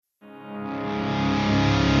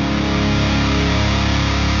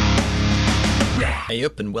Hey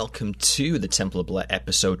up and welcome to the Temple of Blair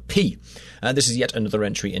episode P. This is yet another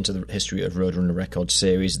entry into the history of Roadrunner Records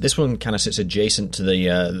series. This one kind of sits adjacent to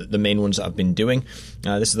the main ones that I've been doing.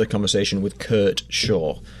 This is the conversation with Kurt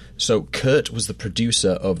Shaw. So Kurt was the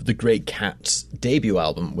producer of The Great Cat's debut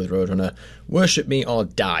album with Roadrunner, Worship Me or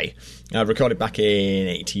Die, recorded back in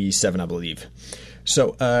 87, I believe.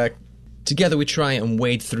 So together we try and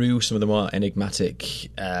wade through some of the more enigmatic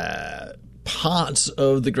parts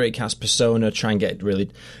of the Great Cat's persona, try and get really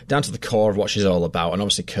down to the core of what she's all about. And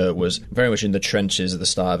obviously Kurt was very much in the trenches at the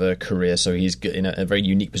start of her career, so he's in a very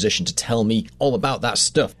unique position to tell me all about that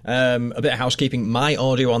stuff. A bit of housekeeping: my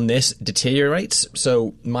audio on this deteriorates,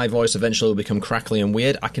 so my voice eventually will become crackly and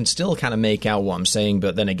weird. I can still kind of make out what I'm saying,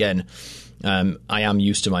 but then again, I am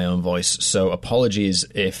used to my own voice, so apologies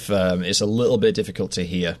if it's a little bit difficult to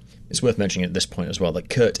hear. It's worth mentioning at this point as well that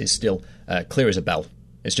Kurt is still clear as a bell.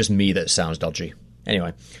 It's just me that sounds dodgy.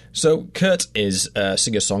 Anyway, so Kurt is a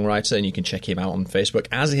singer-songwriter, and you can check him out on Facebook,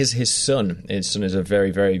 as is his son. His son is a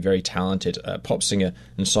very, very, very talented pop singer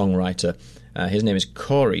and songwriter. His name is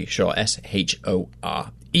Corey Shaw,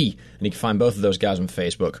 S-H-O-R-E, and you can find both of those guys on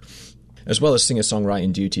Facebook. As well as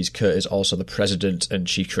singer-songwriting duties, Kurt is also the president and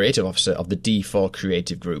chief creative officer of the D4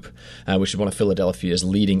 Creative Group, which is one of Philadelphia's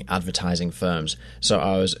leading advertising firms. So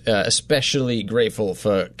I was especially grateful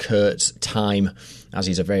for Kurt's time, as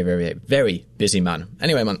he's a very, very, very busy man.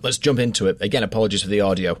 Anyway, man, let's jump into it. Again, apologies for the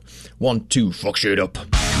audio. 1, 2, fuck shit up.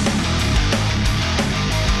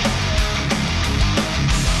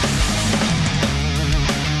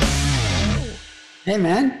 Hey,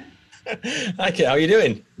 man. Hi, Kurt. How are you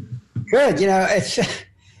doing? Good. It's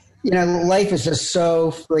life is just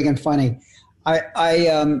so friggin' funny.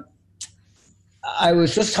 I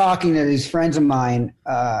was just talking to these friends of mine,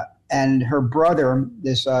 and her brother,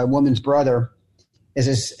 this woman's brother,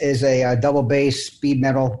 is a double bass speed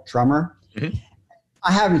metal drummer. Mm-hmm.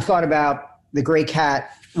 I haven't thought about the Great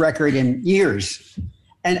Cat record in years,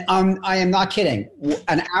 and I am not kidding.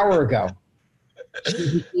 An hour ago,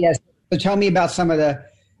 yes. So tell me about some of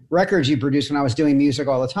the records you produced when I was doing music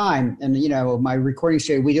all the time. And, my recording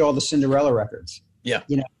studio, we did all the Cinderella records. Yeah.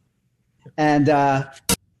 And I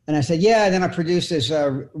said, yeah. And then I produced this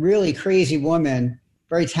really crazy woman,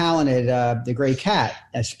 very talented, The Great Cat,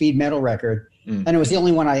 a speed metal record. Mm. And it was the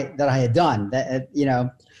only one that I had done, and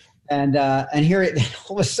here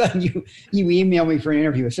all of a sudden you email me for an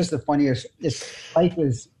interview. It's just the funniest. This life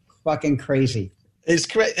is fucking crazy. It's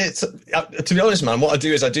great. To be honest, man, what I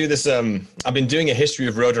do is I do this. I've been doing a history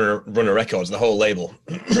of Roadrunner Records, the whole label.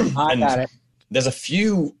 I got it. There's a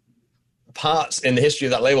few parts in the history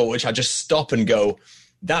of that label which I just stop and go,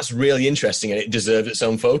 that's really interesting, and it deserves its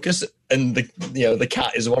own focus. And the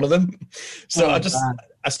cat is one of them. So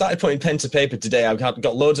I started putting pen to paper today. I've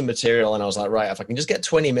got loads of material, and I was like, right, if I can just get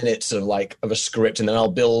 20 minutes of a script, and then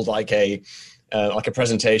I'll build like a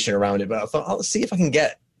presentation around it. But I thought, let's see if I can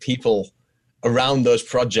get people around those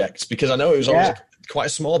projects, because I know it was always quite a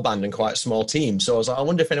small band and quite a small team. So I was like, I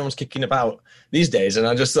wonder if anyone's kicking about these days. And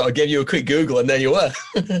I just thought I'd give you a quick Google, and there you were.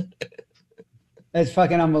 That's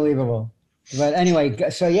fucking unbelievable. But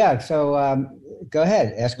anyway, so go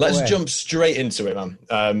ahead. Let's jump straight into it,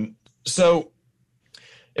 man. So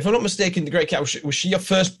if I'm not mistaken, The Great Cat, was she your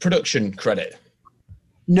first production credit?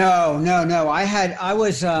 No. The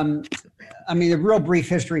real brief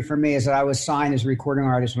history for me is that I was signed as a recording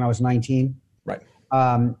artist when I was 19. Right.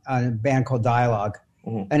 On a band called Dialogue.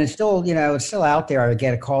 Mm-hmm. And it's still out there. I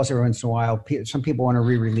get calls every once in a while. Some people want to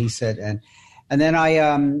re-release it. And then I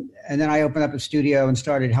opened up a studio and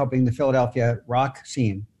started helping the Philadelphia rock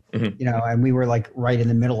scene, mm-hmm. And we were like right in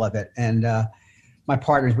the middle of it. And my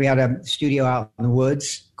partners, we had a studio out in the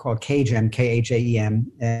woods called KJM,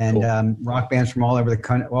 K-H-A-E-M, and cool. Rock bands from all over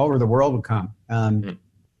the world would come. Mm-hmm.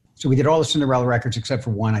 So we did all the Cinderella records except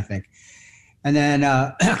for one, I think. And then,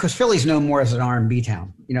 because Philly's known more as an R&B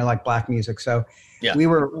town, like black music. So yeah. we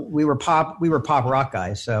were pop rock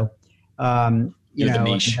guys. So, the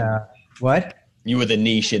niche. What? You were the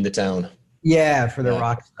niche in the town. Yeah, for the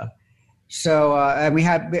rock stuff. So, and we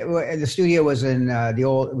had, the studio was in it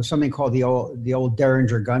was something called the old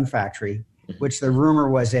Derringer Gun Factory, mm-hmm. which the rumor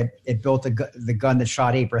was it built the gun that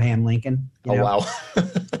shot Abraham Lincoln. Wow.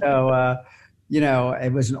 So,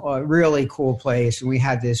 it was a really cool place. And we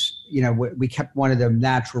had this, we kept one of the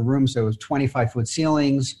natural rooms. So it was 25-foot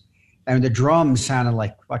ceilings, and the drums sounded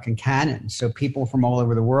like fucking cannons. So people from all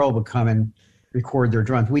over the world would come and record their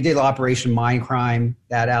drums. We did Operation Mindcrime,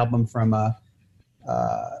 that album from, what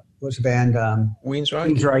was the band?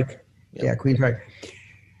 Queensryche. Queensryche. Yep. Yeah, Queensryche.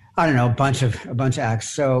 I don't know, a bunch of acts.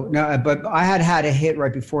 So no, but I had a hit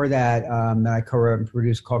right before that I co-wrote and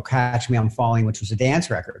produced called "Catch Me I'm Falling," which was a dance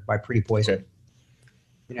record by Pretty Poison. Okay.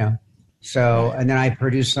 you know. So, and then I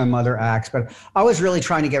produced some other acts, but I was really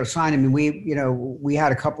trying to get signed. I mean, we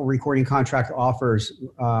had a couple recording contract offers.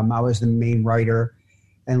 I was the main writer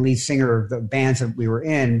and lead singer of the bands that we were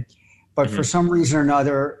in, but for some reason or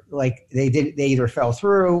another, like they either fell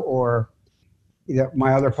through or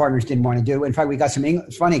my other partners didn't want to do it. In fact, we got some English.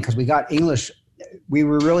 It's funny because we got English. We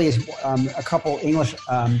were really a couple English,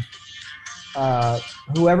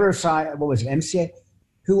 whoever signed, what was it, MCA?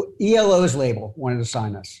 ELO's label wanted to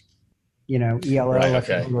sign us. You know,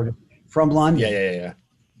 ELO from London. Yeah.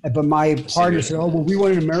 But my partner said, "Oh, well, we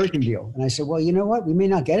want an American deal." And I said, "Well, you know what? We may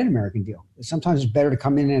not get an American deal. Sometimes it's better to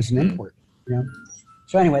come in as an import." You know.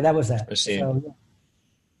 So anyway, that was that. Just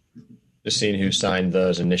seeing who signed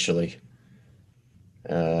those initially.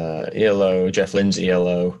 ELO, Jeff Lynne's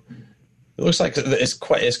ELO. It looks like it's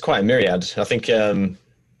quite a myriad. I think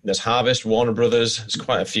there's Harvest, Warner Brothers. There's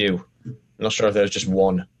quite a few. I'm not sure if there's just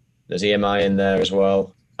one. There's EMI in there as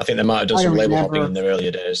well. I think they might have done some label hopping in their earlier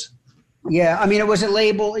days. Yeah, I mean, it was a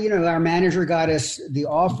label. You know, our manager got us the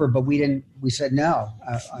offer, but we didn't. We said no.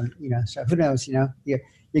 You know, so who knows? You know, you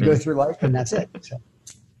go through life and that's it.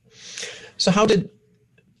 So how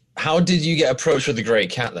did you get approached with the Great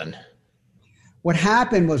Kat then? What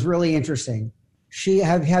happened was really interesting.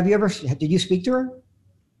 Have you ever? Did you speak to her?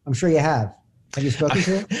 I'm sure you have. Have you spoken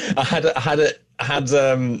to her?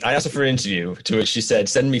 I asked her for an interview, to which she said,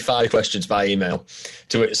 "Send me 5 questions by email."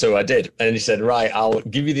 To it, so I did, and he said, "Right, I'll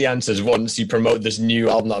give you the answers once you promote this new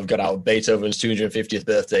album that I've got out, Beethoven's 250th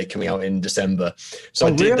birthday, coming out in December." So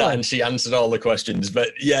I did that, and she answered all the questions. But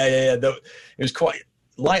yeah, it was quite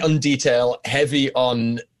light on detail, heavy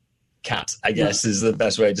on Kat, I guess is the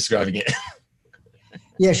best way of describing it.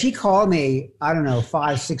 Yeah, she called me, I don't know,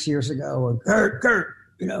 5-6 years ago. Kurt,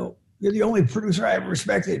 you know, you're the only producer I ever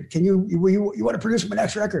respected. Can you want to produce my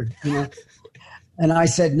next record? You know? And I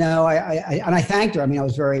said no. And I thanked her. I mean, I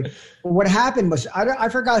was very. What happened was I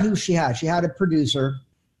forgot who she had. She had a producer,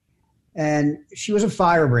 and she was a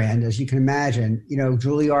firebrand, as you can imagine. You know,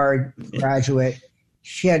 Juilliard graduate.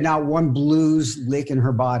 She had not one blues lick in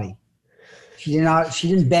her body. She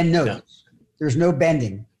didn't bend notes. No. There's no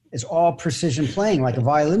bending. It's all precision playing, like a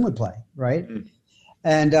violin would play, right? Mm.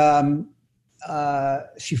 And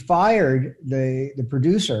she fired the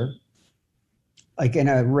producer, like in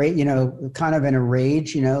a kind of in a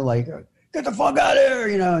rage, you know, like get the fuck out of here,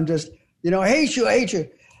 you know, and just, you know, I hate you.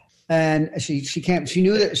 And she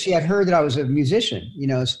knew that she had heard that I was a musician, you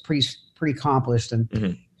know, it's pretty accomplished,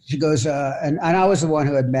 and she goes, and I was the one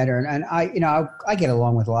who had met her, and I get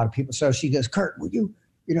along with a lot of people, so she goes, Kurt, would you,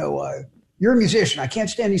 you know, you're a musician. I can't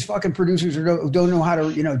stand these fucking producers who don't know how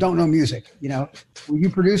to, you know, don't know music. You know, will you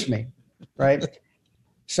produce me? Right.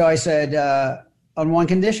 So I said, on one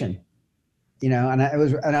condition, you know, and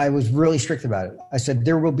I was really strict about it. I said,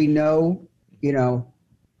 there will be no, you know,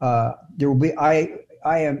 there will be, I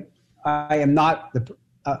am not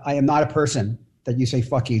a person that you say,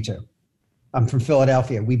 fuck you to. I'm from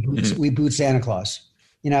Philadelphia. We boot Santa Claus,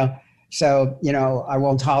 you know? So, you know, I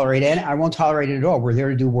won't tolerate it. I won't tolerate it at all. We're there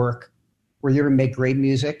to do work. We're there to make great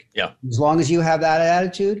music. Yeah. As long as you have that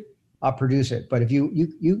attitude, I'll produce it. But if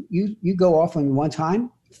you go off on one time,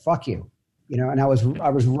 fuck you. You know, and I was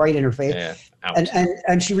right in her face. Yeah.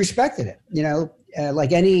 And she respected it, you know,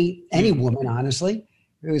 like any woman, honestly.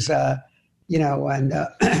 It was you know,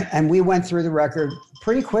 and we went through the record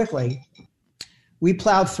pretty quickly. We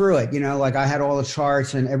plowed through it, you know, like I had all the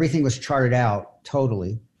charts and everything was charted out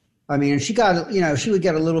totally. I mean, and she got, you know, she would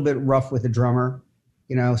get a little bit rough with the drummer.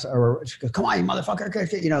 You know, or she goes, come on, you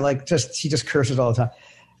motherfucker. You know, like she just curses all the time.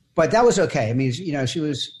 But that was okay. I mean, you know, she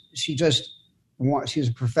was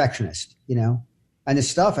a perfectionist, you know, and the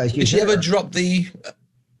stuff as you. Did she ever drop the?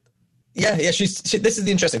 Yeah. This is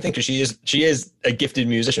the interesting thing, because she is a gifted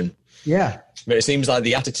musician. Yeah. But it seems like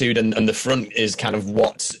the attitude and the front is kind of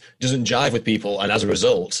what doesn't jive with people, and as a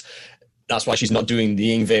result, that's why she's not doing the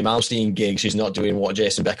Yngwie Malmsteen gig. She's not doing what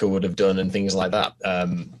Jason Becker would have done and things like that.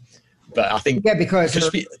 But I think because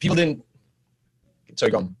people didn't.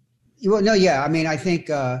 Sorry, go on. Well, no, yeah. I mean, I think.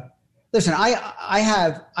 Listen,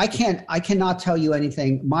 I cannot tell you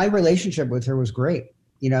anything. My relationship with her was great.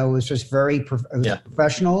 You know, it was just very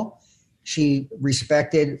professional. She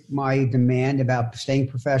respected my demand about staying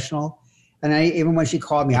professional, and even when she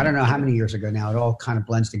called me, I don't know how many years ago now, it all kind of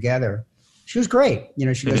blends together. She was great. You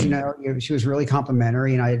know, she goes, you know, she was really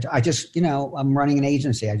complimentary. And I just, you know, I'm running an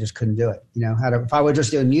agency. I just couldn't do it. You know, if I were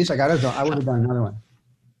just doing music, I would have done another one.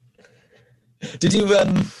 Did you,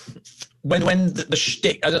 when the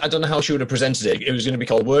shtick, I don't know how she would have presented it. It was going to be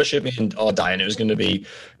called Worship or Die, and it was going to be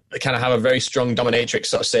kind of have a very strong dominatrix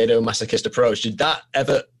sort of sadomasochist approach. Did that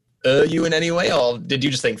ever you in any way? Or did you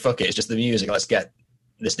just think, fuck it, it's just the music, let's get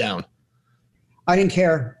this down? I didn't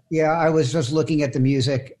care. Yeah, I was just looking at the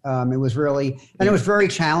music. It was really, and it was very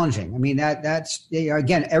challenging. I mean, that's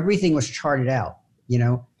again, everything was charted out, you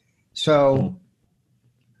know. So,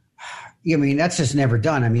 I mean, that's just never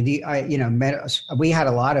done. I mean, we had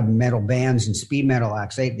a lot of metal bands and speed metal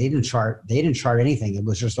acts. They didn't chart. They didn't chart anything. It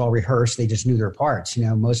was just all rehearsed. They just knew their parts. You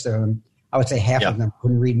know, most of them, I would say half of them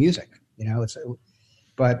couldn't read music. You know,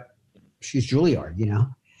 but she's Juilliard. You know,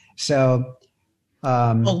 so.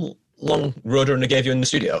 How long Roadrunner gave you in the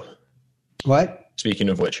studio? What? Speaking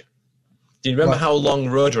of which, do you remember how long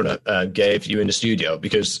Roadrunner gave you in the studio?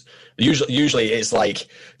 Because usually it's like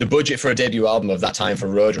the budget for a debut album of that time for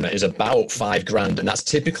Roadrunner is about $5,000, and that's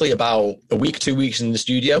typically about a week, 2 weeks in the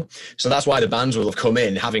studio. So that's why the bands will have come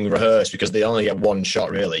in having rehearsed, because they only get one shot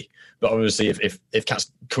really. But obviously, if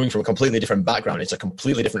cats coming from a completely different background, it's a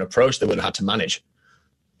completely different approach they would have had to manage.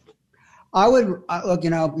 I would look. You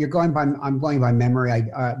know, I'm going by memory.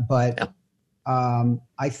 But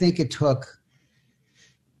I think it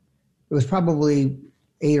was probably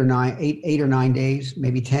 8 or 9 days,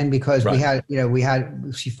 maybe 10, because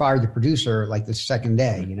she fired the producer like the second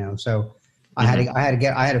day. You know, so I had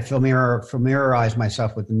to familiarize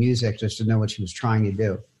myself with the music just to know what she was trying to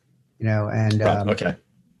do. You know, and okay.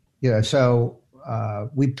 You know, so.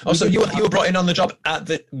 You were brought in on the job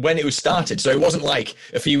when it was started, so it wasn't like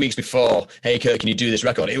a few weeks before. Hey, Kurt, can you do this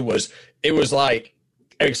record? It was like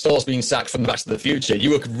Eric Stoltz being sacked from Back to the Future.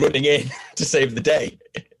 You were running in to save the day.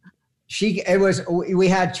 We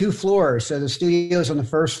had 2 floors, so the studio was on the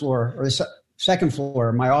first floor or the second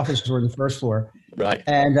floor. My office was on the first floor, right?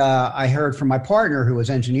 And I heard from my partner who was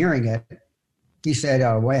engineering it. He said,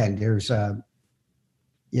 "Oh, Wayne, there's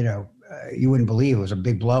you wouldn't believe it was a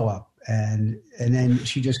big blow up." And then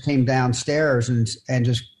she just came downstairs and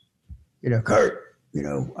just, Kurt, I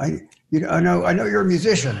know you're a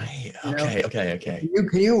musician. Okay.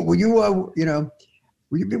 Will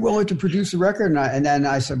you be willing to produce a record? And then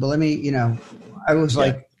I said, well, let me, I was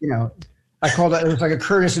like, I called it was like a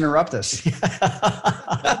Curtis Interruptus.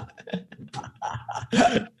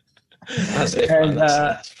 That's it. And,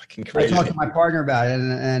 that's fucking crazy. I talked to my partner about it,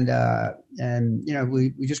 and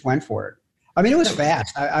we just went for it. I mean, it was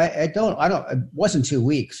fast. It wasn't 2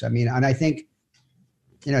 weeks. I mean, and I think,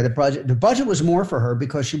 the budget was more for her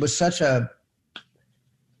because she was such a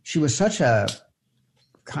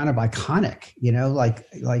kind of iconic,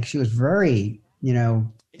 like she was very,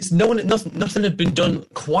 It's nothing had been done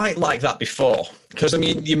quite like that before. Because, I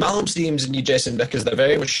mean, your Malmsteens and your Jason Beckers, they're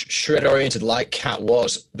very much shred-oriented like Cat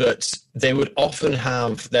was, but they would often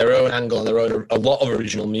have their own angle and a lot of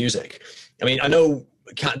original music. I mean, I know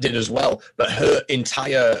Cat did as well, but her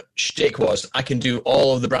entire shtick was, I can do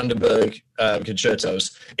all of the Brandenburg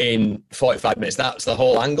concertos in 45 minutes. That's the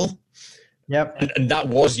whole angle. Yep. And that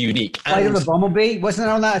was unique. Flight of the Bumblebee? Wasn't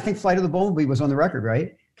it on that? I think Flight of the Bumblebee was on the record,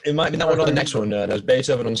 right? It might be that one on the next one. There was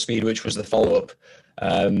Beethoven on Speed, which was the follow-up.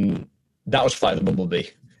 That was Flight of the Bumblebee.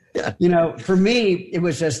 Yeah. For me, it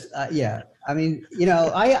was just, I mean,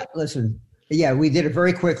 listen. Yeah, we did it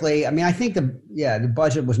very quickly. I mean, I think the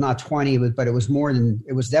budget was not 20, but it was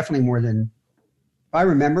definitely more than, if I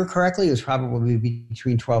remember correctly, it was probably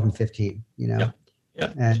between 12 and 15, Yeah.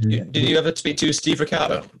 And did you ever speak to Steve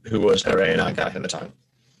Ricardo, who was her A&R guy at the time?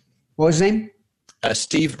 What was his name?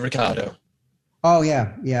 Steve Ricardo. Oh,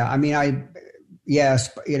 yeah. I mean,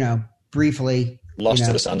 briefly. Lost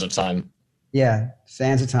to the Sands of Time. Yeah,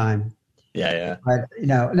 Sands of Time. Yeah. But,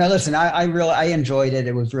 no, listen, I enjoyed it.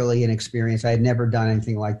 It was really an experience. I had never done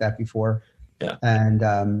anything like that before. Yeah.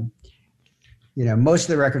 And, most of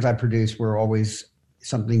the records I produced were always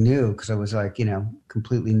something new because I was like,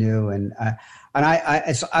 completely new. And I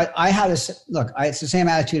had this, it's the same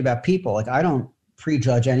attitude about people. Like, I don't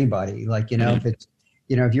prejudge anybody. Like, if it's,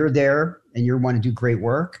 if you're there and you want to do great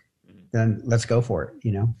work, then let's go for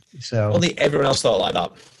it, So only everyone else thought like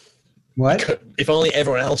that. What? If only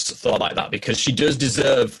everyone else thought like that, because she does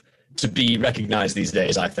deserve to be recognized these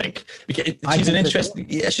days, I think. She's an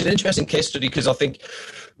interesting case study, because I think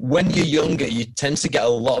when you're younger, you tend to get a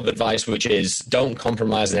lot of advice, which is don't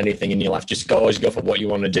compromise in anything in your life. Just always go for what you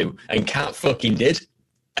want to do. And Kat fucking did.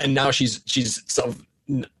 And now she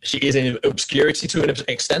is in obscurity to an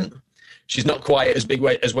extent. She's not quite as big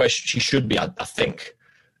as where she should be, I think.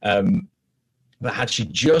 But had she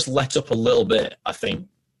just let up a little bit, I think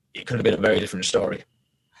it could have been a very different story.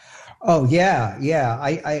 Oh yeah.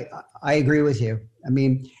 I agree with you. I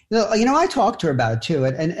mean, I talked to her about it too,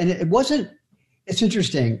 and it wasn't. It's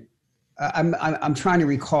interesting. I'm trying to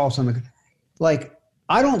recall something. Like,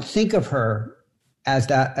 I don't think of her as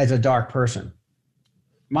a dark person.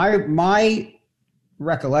 My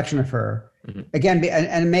recollection of her again,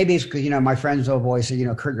 and maybe it's because, my friends will always say,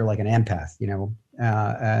 Kurt, you're like an empath,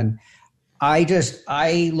 and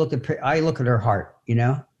I looked at her heart,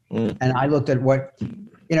 and I looked at what,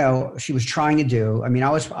 she was trying to do. I mean, I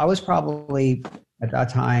was probably at that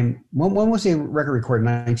time, when was the record recorded?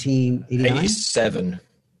 1989?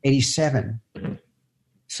 87.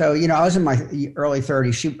 So, I was in my early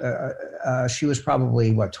 30s. She was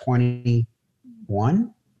probably, what,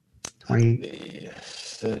 21? 20?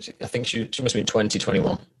 I think she must have been 20,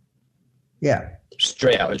 21. Yeah.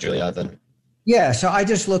 Straight out of Juilliard then. Yeah, so I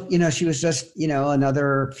just looked, she was just,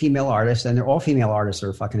 another female artist, and they're all female artists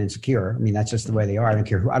are fucking insecure. I mean, that's just the way they are. I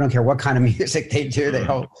don't care what kind of music they do.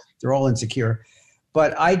 They're all insecure.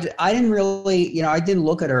 But I didn't really, I didn't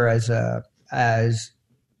look at her as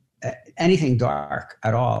anything dark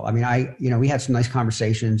at all. I mean, we had some nice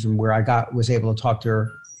conversations, and where was able to talk to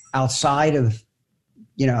her outside of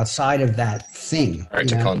that thing.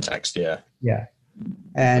 Into context, yeah. Yeah.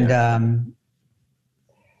 And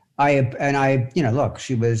look,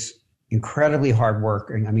 she was incredibly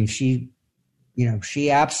hardworking. I mean, she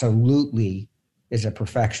absolutely is a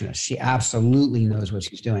perfectionist. She absolutely knows what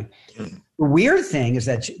she's doing. The weird thing is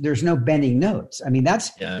that there's no bending notes. I mean,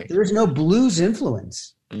 there's no blues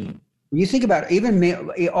influence. When you think about it, even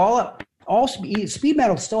all speed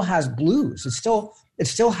metal still has blues. It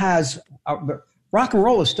still has rock and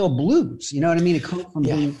roll is still blues. You know what I mean? It comes from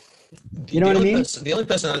being. You know what I mean?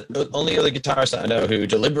 The only other guitarist that I know who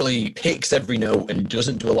deliberately picks every note and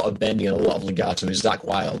doesn't do a lot of bending and a lot of legato is Zakk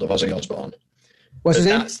Wylde of Ozzy Osbourne. What's his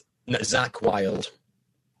name? Zakk Wylde.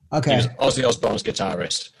 Okay. He was Ozzy Osbourne's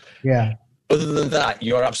guitarist. Yeah. Other than that,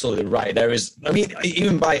 you're absolutely right. There is, I mean,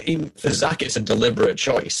 even for Zakk, it's a deliberate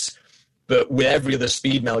choice. But with every other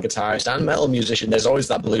speed metal guitarist and metal musician, there's always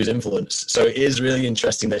that blues influence. So it is really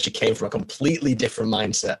interesting that she came from a completely different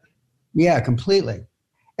mindset. Yeah, completely.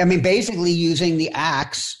 I mean, basically using the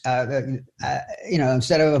axe,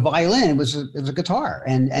 instead of a violin, it was a guitar,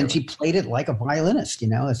 and she played it like a violinist.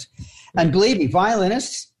 And believe me,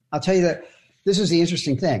 violinists. I'll tell you that this is the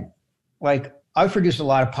interesting thing. Like, I've produced a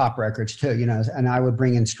lot of pop records too, and I would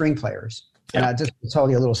bring in string players. And I just tell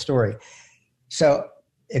you a little story. So,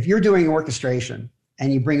 if you're doing orchestration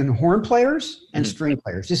and you bring in horn players and string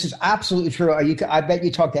players, this is absolutely true. I bet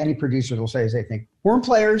you talk to any producer, they'll say the same thing. Horn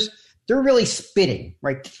players. They're really spitting,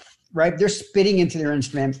 right? They're spitting into their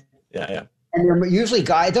instrument. Yeah. And they're usually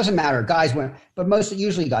guys. It doesn't matter, guys win, but most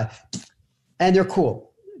usually guys. And they're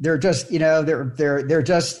cool. They're just, they're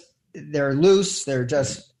loose. They're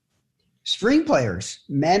just string players,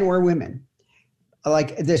 men or women.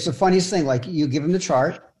 Like, there's the funniest thing. Like, you give them the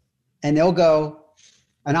chart, and they'll go.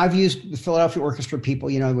 And I've used the Philadelphia Orchestra people,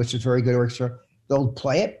 which is very good orchestra. They'll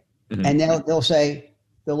play it, and they'll say.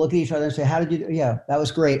 They'll look at each other and say, "How did you do?" Yeah, that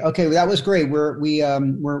was great. Okay, that was great.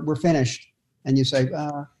 We're finished. And you say,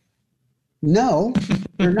 "No,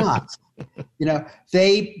 they're not."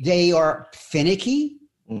 They are finicky.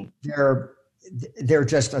 They're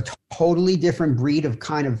just a totally different breed of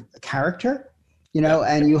kind of character.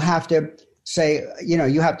 And you have to say,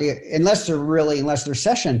 unless they're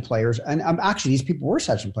session players. And actually, these people were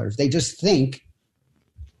session players. They just think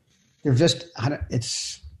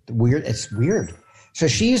it's weird. It's weird. So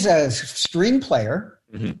she's a string player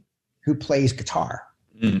who plays guitar.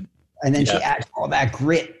 And then she adds all that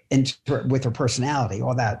grit with her personality,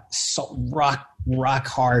 all that rock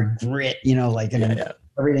hard grit,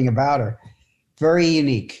 everything about her. Very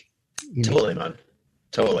unique. Totally, man.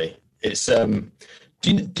 Totally. It's how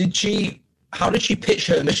did she pitch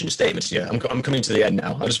her mission statement to you? I'm coming to the end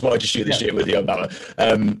now. I just wanted to shoot this shit with you about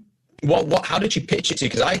her. How did she pitch it to you?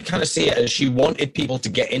 Because I kind of see it as she wanted people to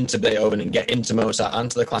get into Beethoven and get into Mozart and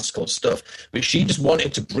to the classical stuff, but she just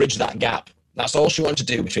wanted to bridge that gap. That's all she wanted to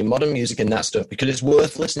do between modern music and that stuff, because it's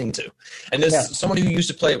worth listening to. And there's someone who used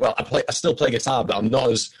to play. Well, I still play guitar, but I'm not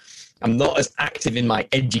as active in my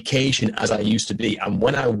education as I used to be. And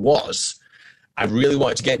when I really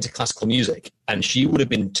wanted to get into classical music, and she would have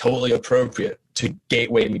been totally appropriate to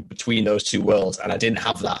gateway me between those two worlds, and I didn't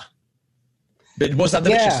have that. But was that the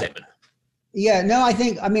mission statement? Yeah, no,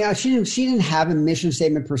 she didn't have a mission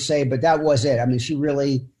statement per se, but that was it. I mean,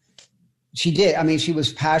 she did. I mean, she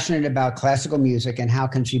was passionate about classical music and how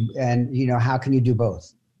can you do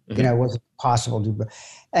both? Was it possible to do both?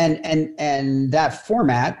 And that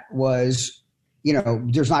format was,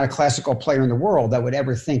 there's not a classical player in the world that would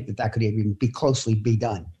ever think that could even be closely be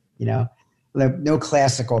done. No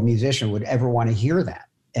classical musician would ever want to hear that.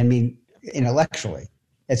 I mean, intellectually,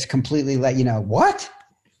 it's completely what?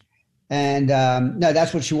 And no,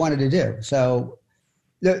 that's what she wanted to do. So,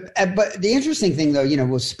 But the interesting thing, though,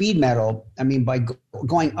 with speed metal, I mean, by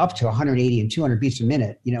going up to 180 and 200 beats a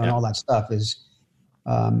minute, and all that stuff is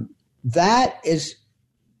has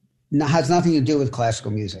nothing to do with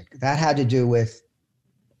classical music. That had to do with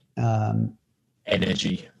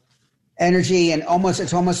energy, and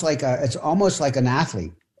it's almost like an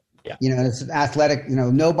athlete. Yeah, it's athletic.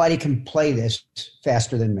 Nobody can play this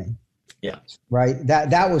faster than me. Yeah, right.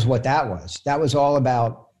 That was what that was. That was all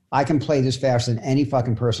about. I can play this faster than any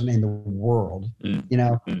fucking person in the world,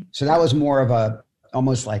 So that was more of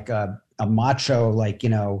almost like a macho, like, be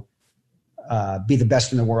the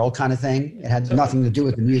best in the world kind of thing. It had nothing to do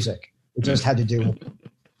with the music. It just had to do with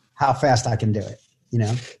how fast I can do it,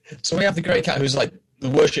 So we have the Great Kat, who's like the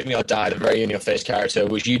worship me or die, the very in-your-face character,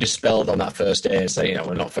 which you dispelled on that first day and say,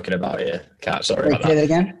 we're not fucking about here, Kat. Sorry about that. Say that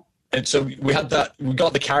again? And so we got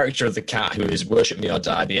the character of the cat who is worship me or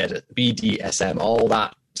die, the BDSM, all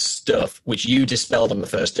that stuff, which you dispelled on the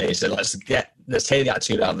first day. So let's take the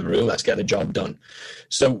attitude out of the room. Let's get the job done.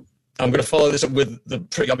 So I'm going to follow this up with the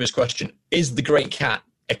pretty obvious question. Is the Great Kat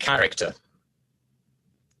a character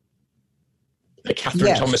that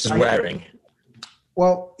Catherine Thomas is wearing?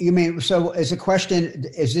 Well, you mean, so is the question,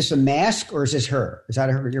 is this a mask or is this her? Is that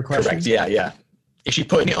your question? Correct. Yeah. Is she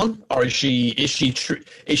putting it on, or is she through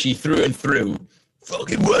and through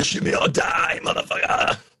fucking worship me or die,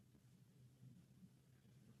 motherfucker?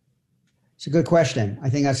 It's a good question. I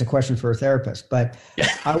think that's a question for a therapist. But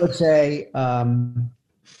I would say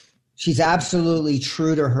she's absolutely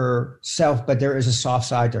true to herself, but there is a soft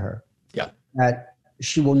side to her. Yeah. That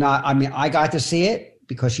she will not. I mean, I got to see it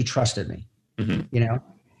because she trusted me. Mm-hmm.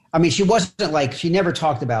 I mean, she wasn't like, she never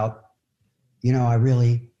talked about,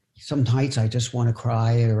 some nights I just want to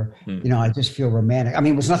cry or, I just feel romantic. I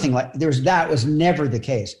mean, it was nothing like, that was never the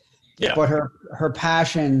case. Yeah. But her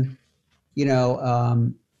passion, there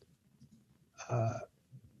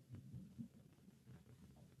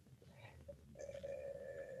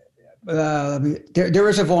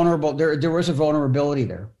was a vulnerability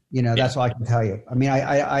there. That's all I can tell you. I mean,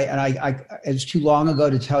 I it's too long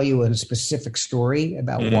ago to tell you a specific story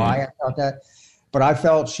about why I felt that, but I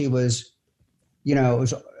felt she was, it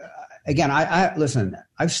was, again, I listen,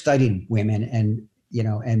 I've studied women and,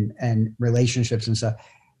 and relationships and stuff.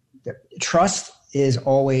 Trust is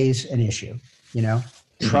always an issue,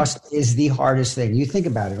 Trust is the hardest thing. You think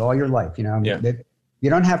about it all your life, you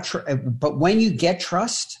don't have, but when you get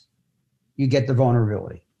trust, you get the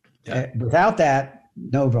vulnerability. Yeah. Without that,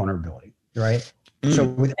 no vulnerability, right? So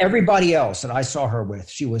with everybody else that I saw her with,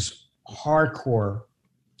 she was hardcore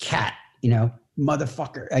cat,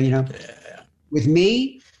 motherfucker, Yeah. With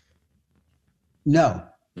me, no.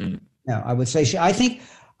 No, I would say I think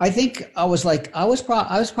I was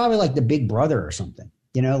probably like the big brother or something.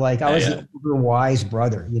 Like I was the wise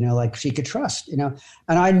brother, like she could trust, and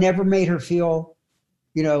I never made her feel,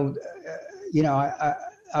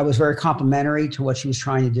 I was very complimentary to what she was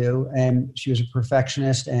trying to do, and she was a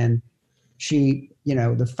perfectionist, and she,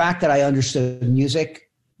 the fact that I understood music,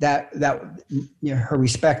 that her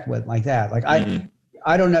respect went like that. Like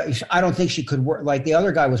I don't know, I don't think she could work. Like the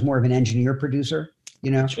other guy was more of an engineer producer.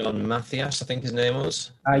 John Matthias, I think his name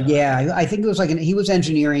was. I think it was he was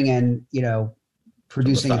engineering and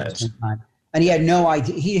producing at the same time, and he had no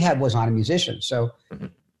idea. He was not a musician, so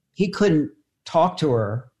he couldn't talk to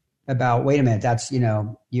her about. Wait a minute, that's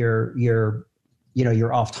you're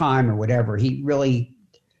off time or whatever. He really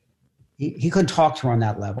he couldn't talk to her on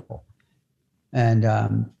that level, and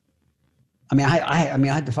I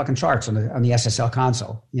had the fucking charts on the SSL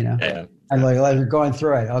console. Yeah. I'm like going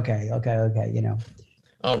through it. Okay.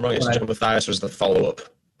 Oh, right. So John Matthias was the follow-up.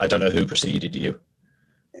 I don't know who preceded you.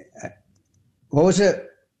 What was it?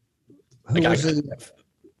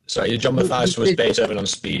 Sorry, John Matthias was Beethoven on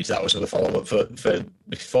Speed. That was the follow-up for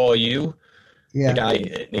before you. Yeah. The guy,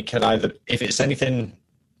 it can either, if it's anything,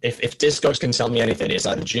 if Discogs can tell me anything, it's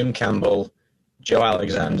either Jim Campbell, Joe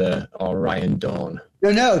Alexander, or Ryan Dawn.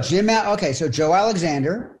 No, Jim. Okay, so Joe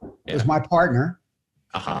Alexander was my partner.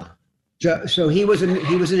 So he was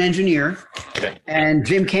an engineer, and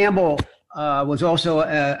Jim Campbell was also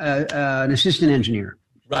an assistant engineer.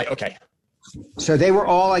 Right. Okay. So Jim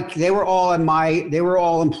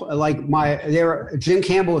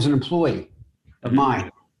Campbell was an employee of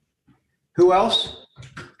mine. Who else?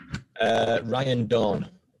 Ryan Dawn.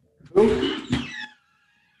 Who?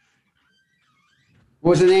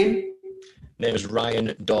 What was the name? Name is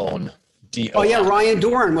Ryan Dawn. D-O-R. Oh yeah, Ryan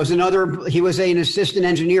Dorn was another. He was an assistant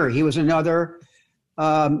engineer. He was another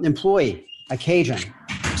employee, a Cajun.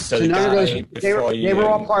 So none of those. They were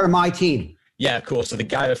all part of my team. Yeah, cool. So the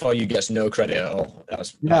guy before you gets no credit at all.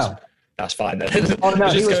 No. That's fine then. Oh, no,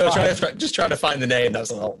 he was just trying to find the name,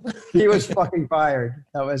 that's all. He was fucking fired.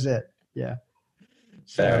 That was it. Yeah.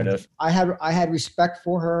 Fair enough. I had respect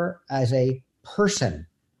for her as a person,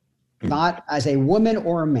 not as a woman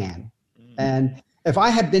or a man. And if I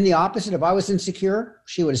had been the opposite, if I was insecure,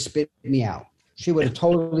 she would have spit me out. She would have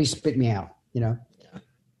totally spit me out, you know?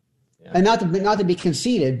 Yeah. And not to be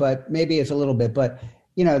conceited, but maybe it's a little bit, but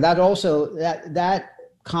you know, that also, that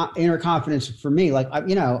inner confidence for me, like,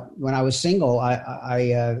 you know, when I was single,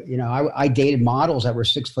 I dated models that were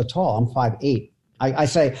 6 foot tall. I'm 5'8".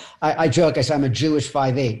 I joke, I say I'm a Jewish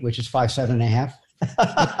 5'8", which is 5'7.5".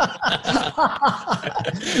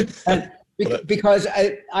 And because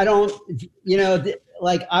I don't, you know,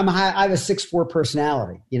 like I have a 6'4"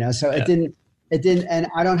 personality, you know, so it didn't, and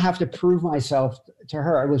I don't have to prove myself to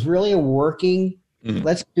her. It was really a working,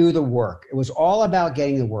 let's do the work. It was all about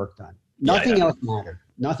getting the work done. Nothing else mattered.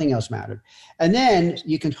 Nothing else mattered. And then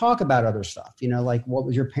you can talk about other stuff, you know, like what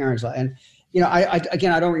was your parents like? And, you know, I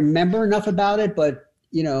don't remember enough about it, but,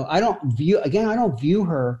 you know, I don't view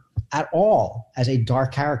her at all as a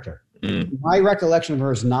dark character. My recollection of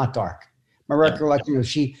her is not dark. My recollection is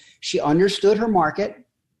she understood her market.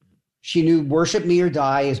 She knew worship me or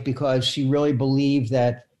die is because she really believed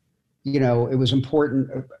that, you know, it was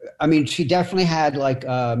important. I mean, she definitely had like,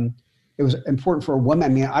 it was important for a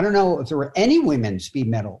woman. I mean, I don't know if there were any women speed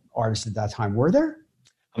metal artists at that time. Were there?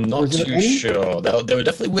 I'm not too sure. There were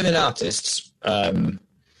definitely women artists. What am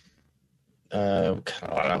I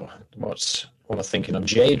thinking of?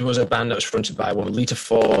 Jade was a band that was fronted by a woman, Lita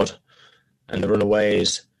Ford, and the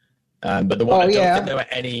Runaways. But the one, I don't think there were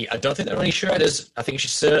any. I don't think there were any shredders. I think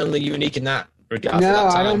she's certainly unique in that regard. No,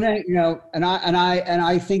 I don't know. You know, and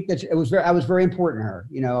I think that it was very important to her.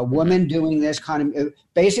 You know, a woman doing this kind of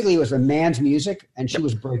basically it was a man's music, and she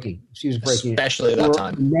was breaking. She was breaking, especially at that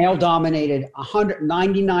time. Male dominated,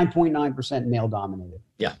 99.9% male dominated.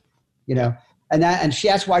 Yeah, you know, and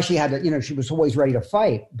that's why she had to. You know, she was always ready to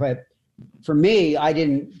fight, but. For me, I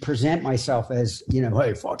didn't present myself as, you know,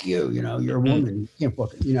 hey, fuck you, you know, you're a woman. You can't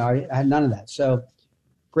fuck it. You know, I had none of that. So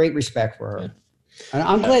great respect for her. Yeah. And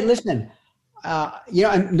I'm glad, listen, you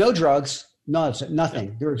know, and no drugs,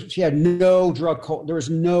 nothing. She had no there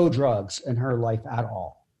was no drugs in her life at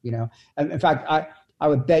all, you know. And in fact, I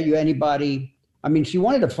would bet you anybody, I mean, she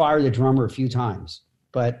wanted to fire the drummer a few times,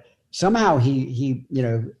 but somehow he you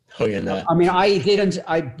know. Oh, yeah, no. I mean, I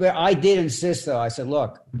did insist, though. I said,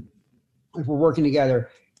 look, if we're working together,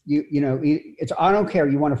 you know, I don't care.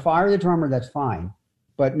 You want to fire the drummer, that's fine,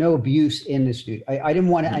 but no abuse in the studio. I didn't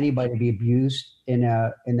want anybody to be abused in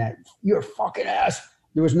that. You're a fucking ass.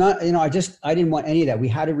 There was not, you know, I didn't want any of that. We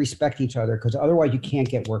had to respect each other because otherwise you can't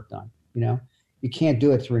get work done. You know, you can't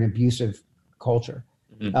do it through an abusive culture.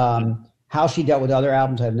 How she dealt with other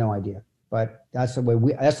albums, I have no idea, but that's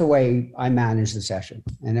the way I managed the session,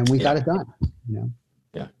 and then we got it done. You know.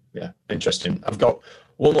 Yeah, interesting. I've got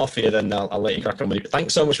one more for you, then I'll let you crack on with it.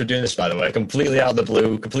 Thanks so much for doing this, by the way. Completely out of the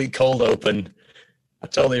blue, complete cold open. I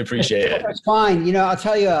totally appreciate it. That's fine. You know, I'll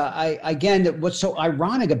tell you, what's so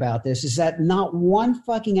ironic about this is that not one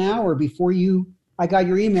fucking hour before I got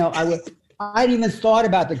your email, I hadn't even thought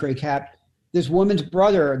about the Great Kat. This woman's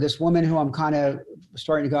brother, this woman who I'm kind of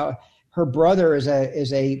starting to go, her brother is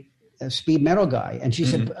a speed metal guy. And she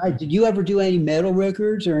said, did you ever do any metal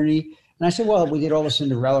records or any? And I said, well, we did all the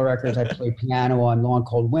Cinderella records. I played piano on Long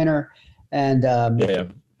Cold Winter. And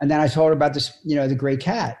and then I told her about this, you know, the Great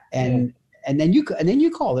Kat. And then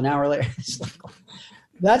you called an hour later. It's like,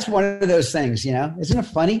 that's one of those things, you know. Isn't it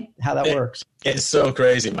funny how that works? It's so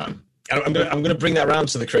crazy, man. I'm gonna bring that around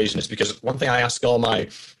to the craziness, because one thing I ask all my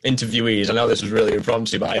interviewees, I know this was really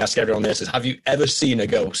impromptu, but I ask everyone this, is have you ever seen a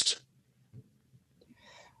ghost?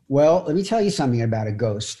 Well, let me tell you something about a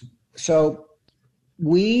ghost. So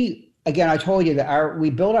I told you that we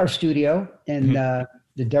built our studio in the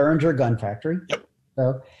Derringer Gun Factory. Yep.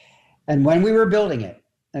 So, and when we were building it,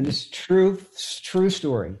 and this is true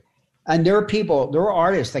story, and there were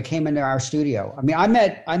artists that came into our studio. I mean,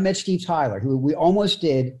 I met Steve Tyler, who we almost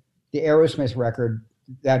did the Aerosmith record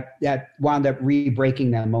that wound up re-breaking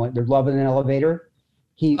them. Their Love in an Elevator.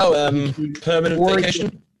 Permanent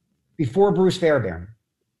Vacation? Before Bruce Fairbairn.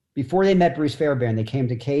 Before they met Bruce Fairbairn, they came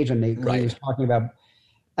to Cage and he was talking about.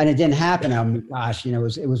 And it didn't happen. Oh my gosh, you know,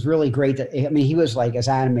 it was really great. He was like as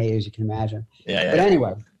animated as you can imagine. But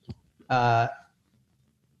anyway,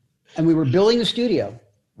 and we were building the studio,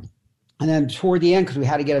 and then toward the end, because we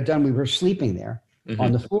had to get it done, we were sleeping there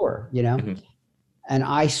on the floor, you know. And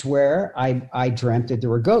I swear, I dreamt that there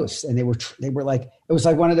were ghosts, and they were like, it was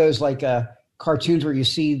like one of those like cartoons where you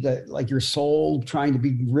see your soul trying to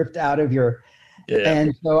be ripped out of your. Yeah.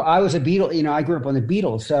 And so I was a Beatle. You know, I grew up on the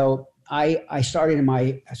Beatles, so. I started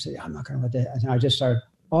I said, I'm not going to let that. And I just started,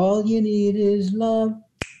 all you need is love.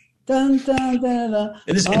 Dun, dun, dun, dun.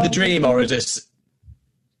 Is this in the dream, or is this?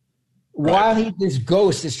 While this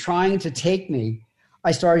ghost is trying to take me,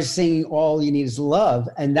 I started singing All You Need Is Love,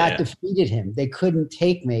 and that defeated him. They couldn't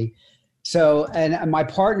take me. So, and my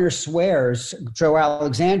partner swears, Joe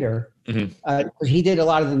Alexander, he did a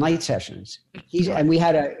lot of the night sessions. And we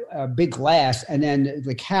had a big glass, and then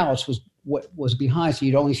the couch was what was behind, so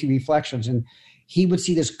you'd only see reflections. And he would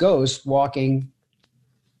see this ghost walking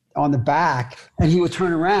on the back, and he would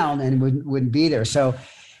turn around and wouldn't be there. So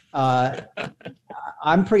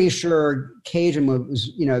I'm pretty sure Cajun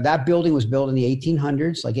was, that building was built in the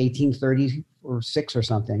 1800s, like 1830 or 6 or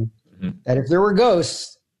something, that if there were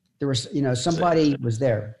ghosts, there was, somebody was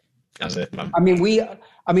there. That's it, man.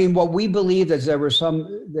 What we believed is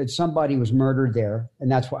that somebody was murdered there,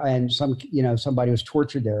 and that's why, and somebody was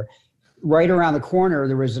tortured there. Right around the corner,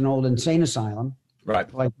 there was an old insane asylum,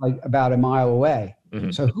 right, like about a mile away.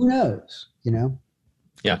 So who knows,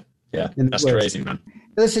 Yeah, that's crazy, man.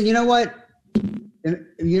 Listen, you know what? The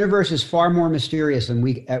universe is far more mysterious than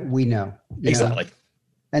we know. Exactly.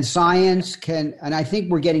 And science can, and I think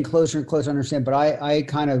we're getting closer and closer to understand, but I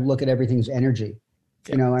kind of look at everything as energy,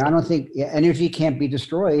 and I don't think energy can't be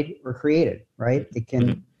destroyed or created, right? It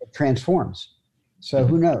can, it transforms. So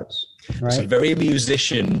who knows, right? It's a very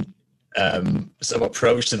musician sort of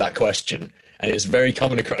approach to that question. And it's very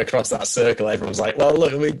common across that circle. Everyone's like, well,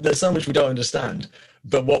 look, there's so much we don't understand.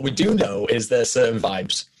 But what we do know is there's certain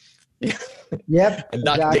vibes. Yep. And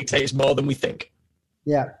that dictates more than we think.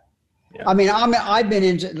 Yeah. I mean, I've been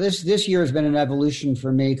into this year has been an evolution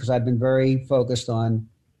for me because I've been very focused on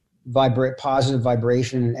positive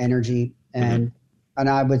vibration and energy. And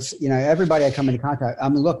I would, everybody I come into contact, I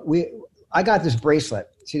mean, look, I got this bracelet.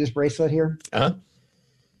 See this bracelet here?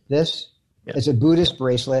 This? Yeah. It's a Buddhist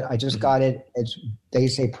bracelet. I just got it. They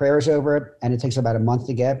say prayers over it, and it takes about a month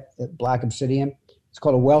to get. Black obsidian. It's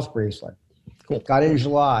called a wealth bracelet. Cool. Got it in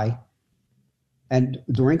July, and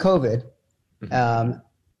during COVID,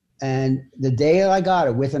 and the day I got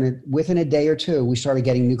it, within a day or two, we started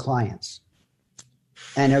getting new clients,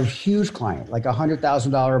 and a huge client, like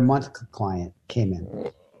 $100,000 a month client, came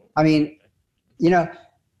in. I mean,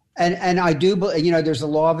 and I do, there's a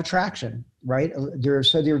law of attraction. Right. There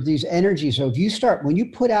are these energies. So when you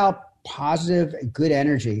put out positive, good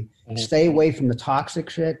energy, stay away from the toxic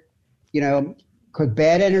shit, because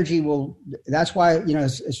bad energy that's why,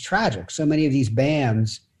 it's tragic. So many of these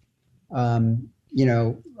bands, a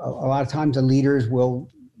lot of times the leaders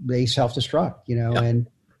they self-destruct,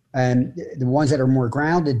 and the ones that are more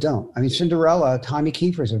grounded don't. I mean, Cinderella, Tommy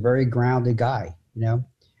Kiefer is a very grounded guy,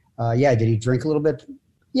 did he drink a little bit?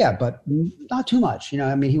 Yeah, but not too much.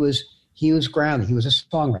 I mean, he was grounded. He was a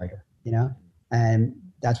songwriter, and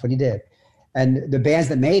that's what he did. And the bands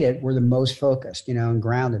that made it were the most focused, and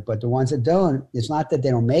grounded. But the ones that don't, it's not that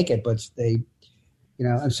they don't make it, but they,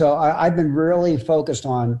 and so I've been really focused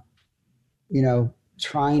on,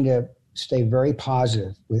 trying to stay very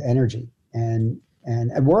positive with energy, and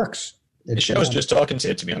it works. It shows just talking to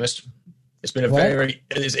you, to be honest. It's been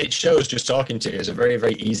it shows just talking to you. It's a very,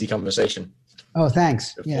 very easy conversation. Oh,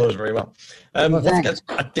 thanks. It flows very well. One thing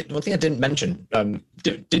I didn't mention,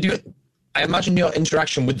 did you, I imagine your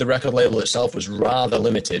interaction with the record label itself was rather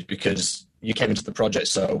limited because you came into the project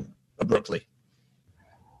so abruptly.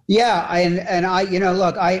 Yeah. And I,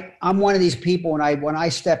 look, I'm one of these people when I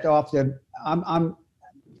stepped off I'm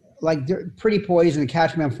like Pretty Poison and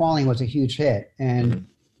Catch Me I'm Falling was a huge hit. And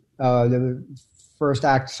the first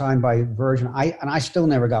act signed by Virgin, I still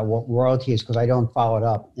never got royalties because I don't follow it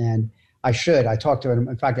up. And I should. I talked to him.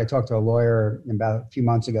 In fact, I talked to a lawyer about a few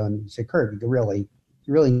months ago and said, Kurt, you really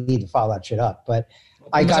need to follow that shit up. But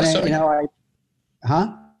I got it,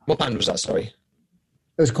 What band was that, sorry?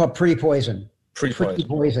 It was called Pretty Poison. Pretty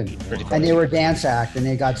Poison. And they were a dance act and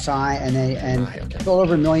they got signed and sold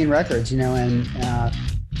over 1 million records, and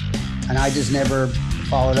I just never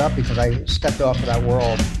followed up because I stepped off of that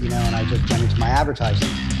world, and I just went into my advertising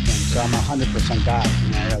thing. So I'm 100%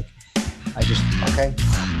 guy, I just, okay,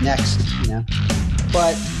 next,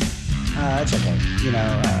 but it's okay,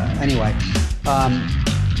 anyway,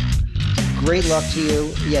 great luck to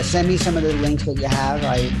you. Yeah, send me some of the links that you have.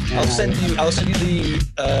 I'll send you the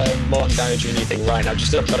Morton Downey Jr. thing right now.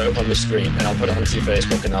 Just got it up on the screen, and I'll put it onto your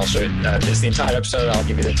Facebook, and I'll show it. It's the entire episode. I'll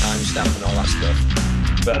give you the timestamp and all that stuff.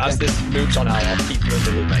 But as this moves on out, I'll keep you in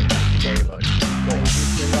the loop, mate. Thank you very much.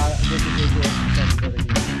 Cool.